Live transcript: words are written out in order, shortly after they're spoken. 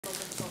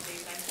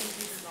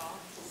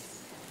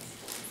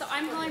So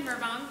I'm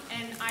Merbaum,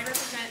 and I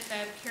represent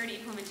the Parity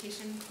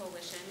Implementation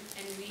Coalition,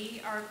 and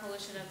we are a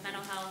coalition of mental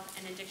health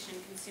and addiction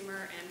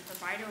consumer and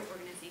provider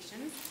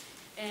organizations.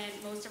 And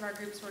most of our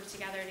groups worked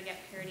together to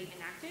get parity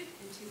enacted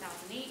in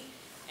 2008,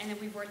 and then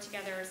we've worked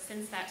together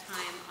since that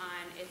time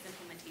on its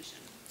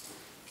implementation.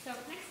 So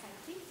next slide,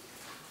 please.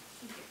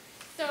 Thank you.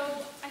 So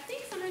I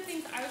think some of the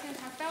things I was going to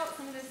talk about,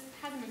 some of this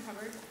hasn't been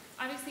covered.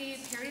 Obviously,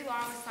 parity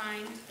law was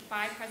signed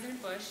by President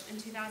Bush in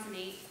 2008.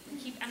 We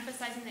keep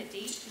emphasizing that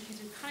date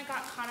because we kind of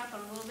got caught up on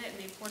a little bit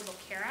in the Affordable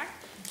Care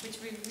Act, which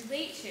we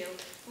relate to.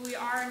 But we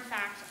are, in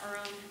fact, our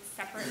own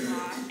separate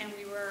law, and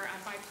we were a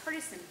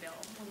bipartisan bill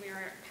when we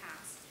were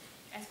passed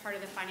as part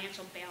of the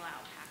financial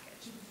bailout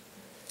package.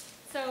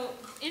 So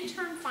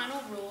interim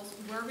final rules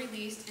were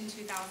released in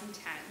 2010.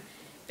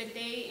 But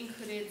they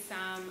included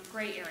some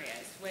gray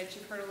areas, which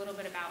you've heard a little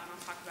bit about, and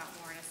I'll talk about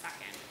more in a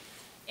second.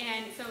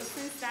 And so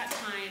since that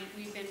time,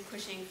 we've been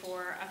pushing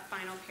for a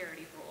final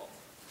parity rule.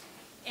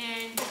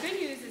 And the good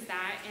news is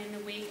that in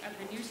the wake of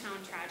the Newtown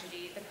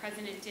tragedy, the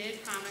president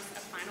did promise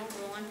a final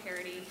rule on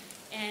parity,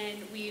 and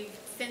we've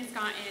since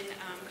gotten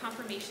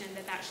confirmation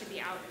that that should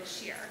be out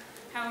this year.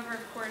 However,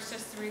 of course,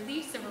 just the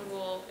release of a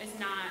rule is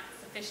not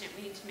sufficient.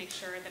 We need to make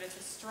sure that it's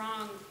a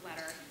strong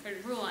letter or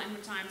rule, and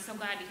which I'm so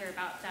glad to hear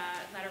about the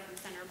letter from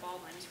Senator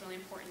Baldwin. It's really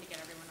important to get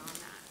everyone on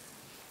that.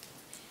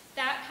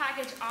 That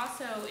package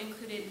also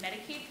included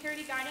Medicaid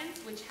parity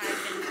guidance, which had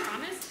been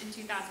promised in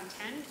 2010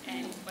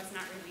 and was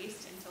not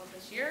released until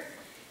this year.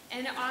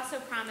 And it also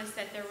promised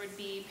that there would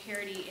be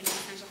parity in the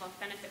essential health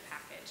benefit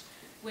package,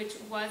 which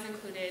was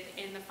included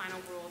in the final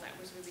rule that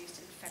was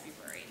released in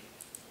February.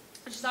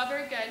 Which is all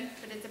very good,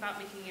 but it's about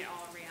making it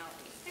all a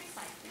reality. Next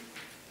slide, please.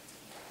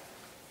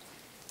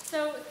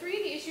 So 3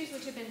 of the issues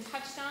which have been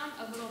touched on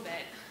a little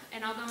bit,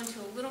 and I'll go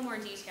into a little more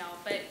detail,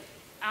 but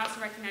I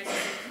also recognize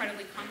it's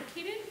incredibly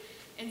complicated,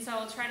 and so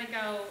I'll try to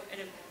go and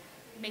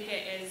make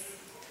it as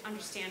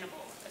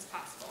understandable as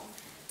possible,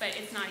 but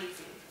it's not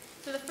easy.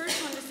 So the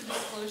first one is the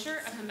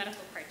disclosure of the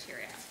medical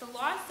criteria. The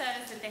law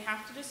says that they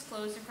have to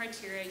disclose the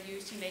criteria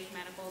used to make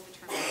medical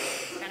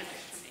benefit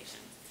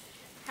determinations.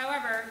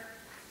 However,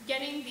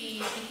 getting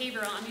the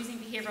behavioral, I'm using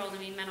behavioral to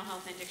mean mental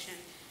health and addiction,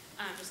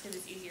 just because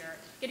it's easier.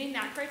 Getting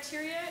that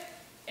criteria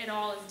at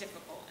all is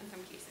difficult in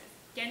some cases.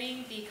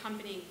 Getting the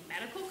accompanying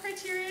medical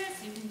criteria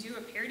so you can do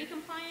a parity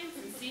compliance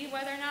and see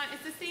whether or not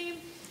it's the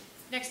same,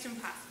 next to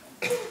impossible.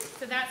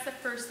 So that's the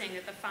first thing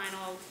that the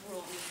final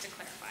rule needs to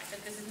clarify,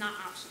 that this is not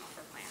optional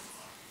for plans.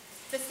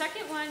 The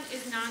second one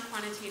is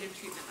non-quantitative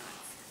treatment limits.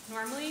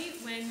 Normally,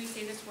 when we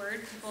say this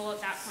word, people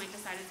at that point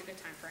decide it's a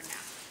good time for a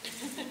nap.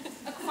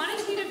 A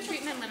quantitative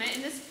treatment limit,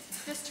 and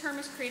this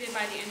term is created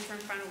by the interim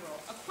final rule.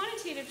 A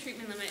quantitative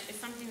treatment limit is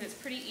something that's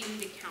pretty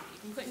easy to count. You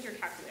can put into your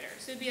calculator.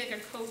 So it'd be like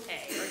a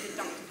copay or a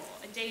deductible,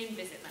 a day and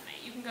visit limit.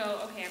 You can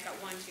go, okay, I've got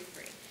 1, 2,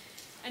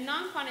 3. A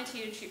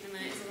non-quantitative treatment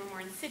limit is a little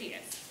more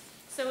insidious.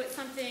 So it's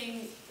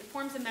something,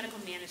 forms of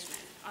medical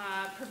management,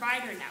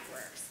 provider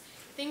networks,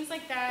 things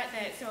like that,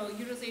 so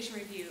utilization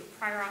review,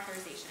 prior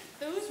authorization.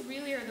 Those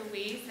really are the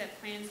ways that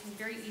plans can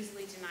very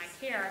easily deny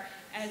care,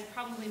 as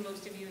probably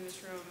most of you in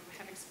this room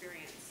have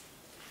experienced.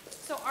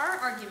 So our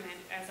argument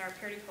as our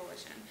Parity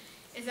Coalition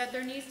is that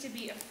there needs to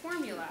be a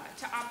formula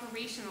to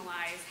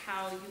operationalize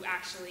how you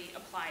actually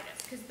apply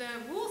this. Because the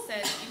rule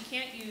says you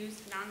can't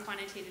use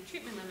non-quantitative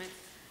treatment limits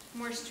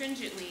more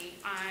stringently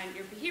on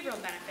your behavioral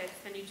benefits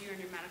than you do on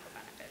your medical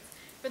benefits.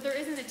 But there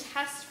isn't a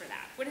test for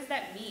that. What does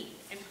that mean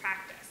in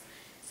practice?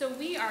 So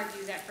we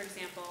argue that, for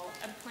example,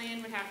 a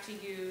plan would have to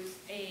use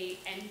a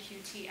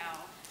NQTL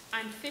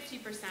on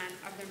 50%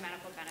 of their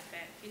medical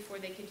benefit before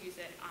they could use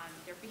it on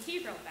their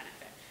behavioral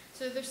benefit.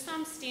 So there's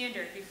some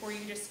standard before you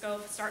just go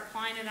start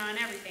applying it on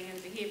everything in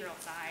the behavioral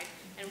side,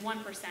 and 1%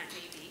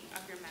 maybe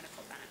of your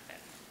medical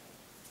benefit.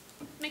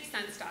 Makes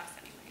sense to us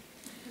anyway.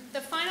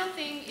 The final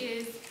thing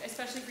is,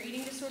 especially for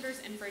eating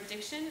disorders and for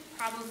addiction,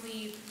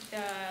 probably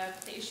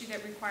the issue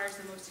that requires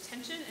the most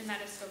attention, and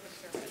that is scope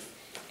of service.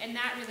 And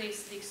that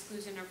relates to the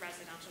exclusion of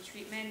residential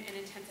treatment and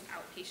intensive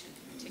outpatient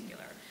in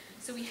particular.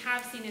 So we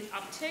have seen an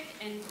uptick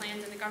in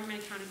plans in the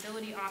Government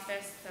Accountability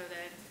Office, so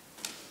the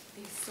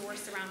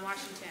source around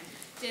Washington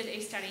did a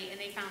study, and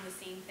they found the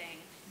same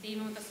thing,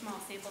 even with a small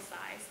sample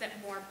size,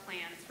 that more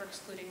plans were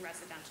excluding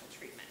residential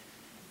treatment.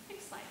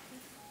 Next slide,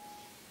 please.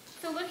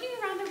 So looking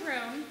around the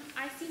room,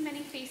 I see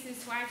many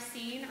faces who I've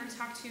seen or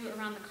talked to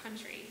around the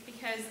country,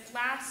 because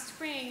last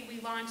spring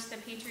we launched the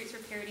Patriots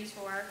for Parity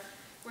Tour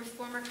with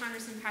former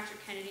Congressman Patrick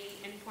Kennedy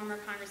and former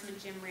Congressman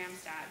Jim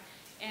Ramstad.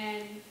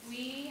 And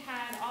we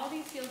had all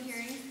these field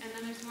hearings, and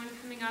then there's one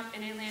coming up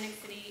in Atlantic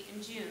City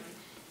in June.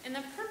 And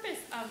the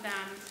purpose of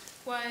them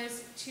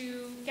was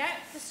to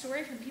get the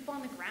story from people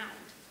on the ground,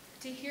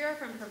 to hear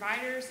from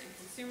providers and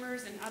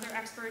consumers and other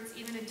experts,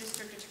 even a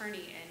district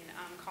attorney in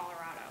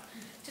Colorado,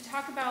 to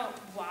talk about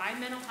why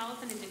mental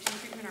health and addiction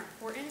treatment are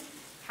important,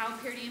 how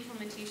parity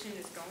implementation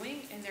is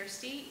going in their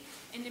state,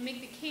 and to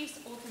make the case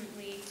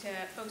ultimately to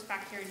folks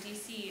back here in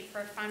DC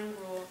for a final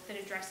rule that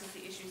addresses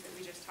the issues that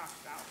we just talked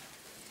about.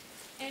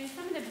 And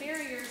some of the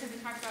barriers that we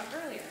talked about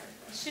earlier,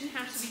 It shouldn't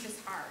have to be this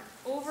hard.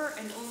 Over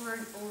and over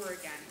and over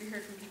again, we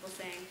heard from people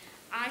saying,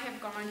 I have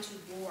gone to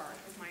war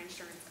with my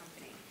insurance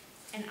company,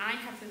 and I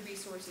have the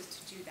resources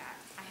to do that.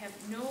 I have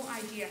no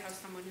idea how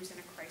someone who's in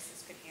a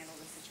crisis could handle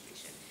this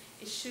situation.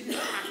 It shouldn't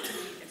have to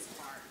be this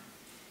hard.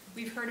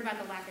 We've heard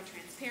about the lack of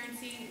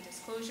transparency and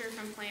disclosure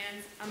from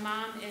plans. A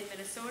mom in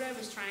Minnesota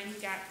was trying to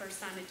get her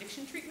son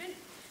addiction treatment.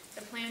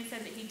 The plan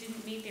said that he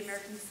didn't meet the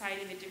American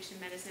Society of Addiction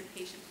Medicine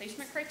patient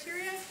placement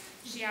criteria.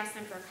 She asked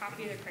them for a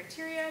copy of the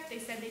criteria. They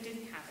said they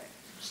didn't have it.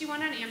 She went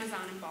on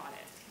Amazon and bought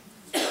it.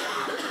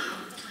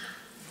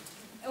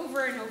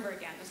 Over and over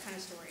again, those kind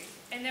of stories.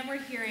 And then we're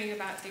hearing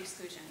about the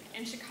exclusion.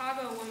 In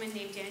Chicago, a woman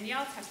named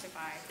Danielle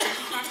testified.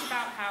 She talked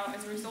about how,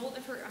 as a result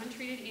of her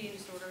untreated eating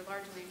disorder,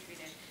 largely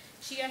untreated,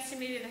 she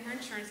estimated that her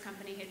insurance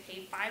company had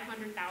paid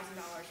 $500,000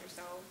 or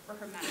so for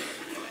her medical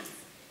benefits.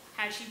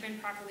 Had she been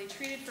properly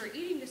treated for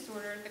eating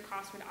disorder, the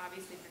cost would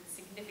obviously have been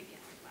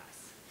significantly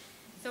less.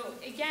 So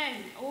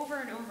again, over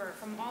and over,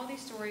 from all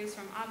these stories,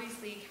 from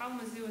obviously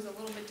Kalamazoo is a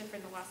little bit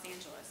different than Los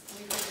Angeles, and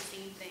we've heard the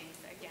same things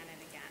again and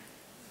again.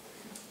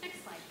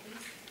 Next slide,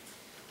 please.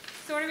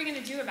 So what are we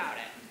going to do about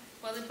it?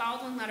 Well, the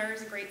Baldwin letter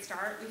is a great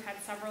start. We've had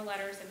several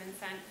letters that have been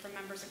sent from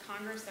members of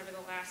Congress over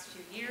the last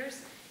few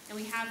years, and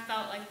we have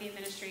felt like the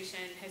administration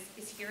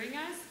is hearing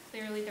us.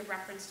 Clearly, the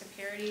reference to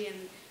parity in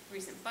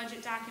recent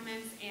budget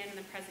documents and in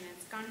the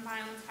president's gun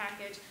violence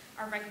package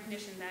are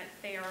recognition that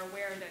they are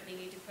aware that they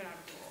need to put out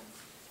a rule.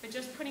 But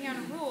just putting out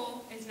a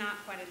rule is not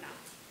quite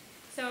enough.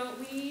 So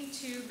we need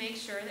to make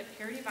sure that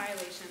parity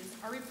violations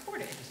are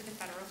reported to the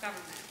federal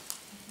government.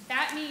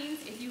 That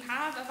means if you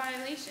have a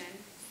violation,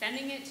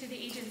 sending it to the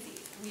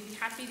agencies. And we'd be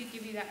happy to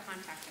give you that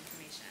contact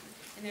information.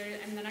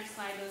 And the next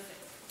slide is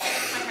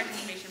contact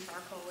information for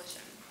our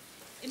coalition.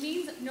 It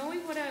means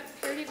knowing what a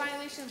parity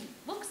violation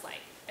looks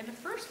like in the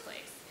first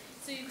place.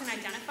 So you can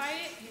identify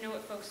it, you know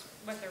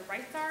what their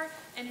rights are,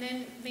 and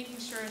then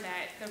making sure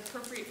that the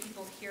appropriate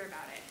people hear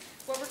about it.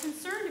 What we're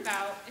concerned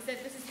about is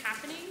that this is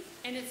happening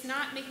and it's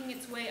not making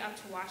its way up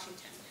to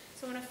Washington.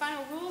 So when a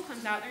final rule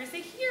comes out, they're going to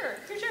say,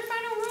 here's your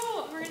final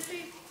rule. And we're going to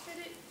say that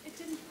it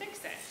didn't fix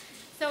it.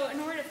 So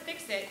in order to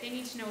fix it, they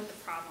need to know what the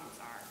problems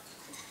are.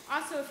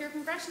 Also, if you're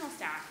congressional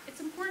staff,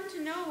 it's important to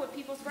know what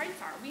people's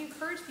rights are. We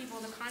encourage people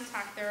to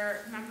contact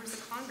their members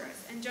of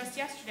Congress. And just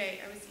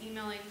yesterday, I was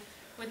emailing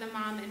with a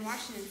mom in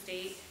Washington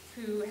State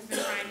who has been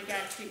trying to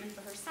get treatment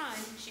for her son.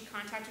 She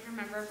contacted her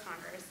member of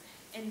Congress,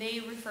 and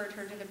they referred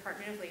her to the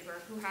Department of Labor,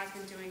 who has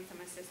been doing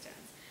some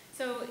assistance.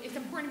 So it's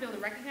important to be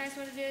able to recognize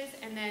what it is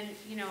and then,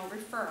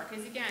 refer,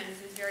 because again,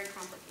 this is very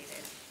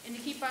complicated. And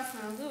to keep us in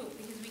the loop,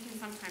 because we can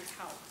sometimes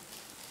help.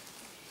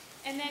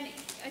 And then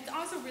it's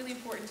also really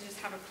important to just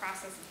have a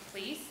process in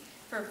place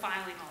for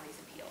filing all these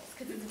appeals,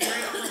 because it's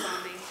very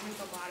overwhelming and it's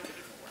a lot of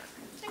paperwork.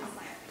 Next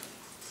slide.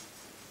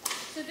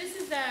 So this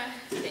is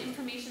the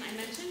information I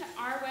mentioned.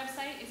 Our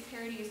website is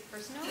Parity is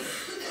Personal.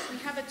 We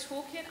have a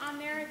toolkit on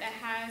there that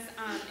has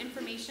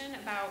information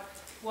about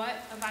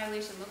what a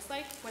violation looks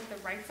like, what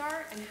the rights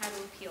are, and how to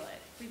appeal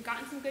it. We've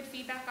gotten some good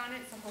feedback on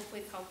it, so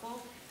hopefully it's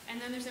helpful. And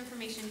then there's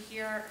information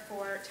here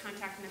for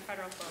contacting the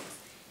federal folks.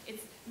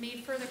 It's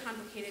made further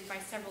complicated by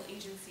several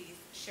agencies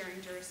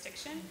sharing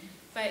jurisdiction,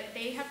 but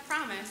they have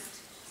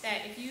promised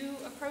that if you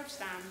approach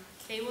them,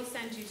 they will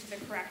send you to the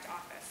correct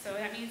office. So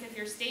that means if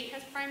your state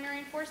has primary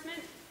enforcement,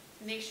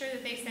 make sure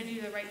that they send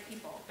you to the right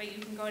people, but you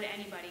can go to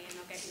anybody and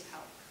they'll get you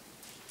help.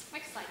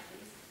 Next slide,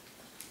 please.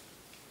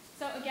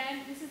 So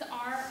again, this is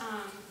our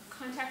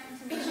contact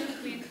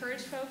information. We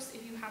encourage folks,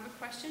 if you have a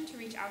question, to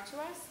reach out to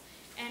us.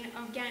 And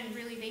again,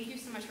 really thank you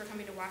so much for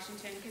coming to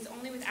Washington, because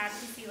only with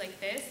advocacy like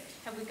this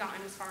have we gotten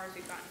as far as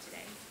we've gotten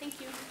today.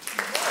 Thank you.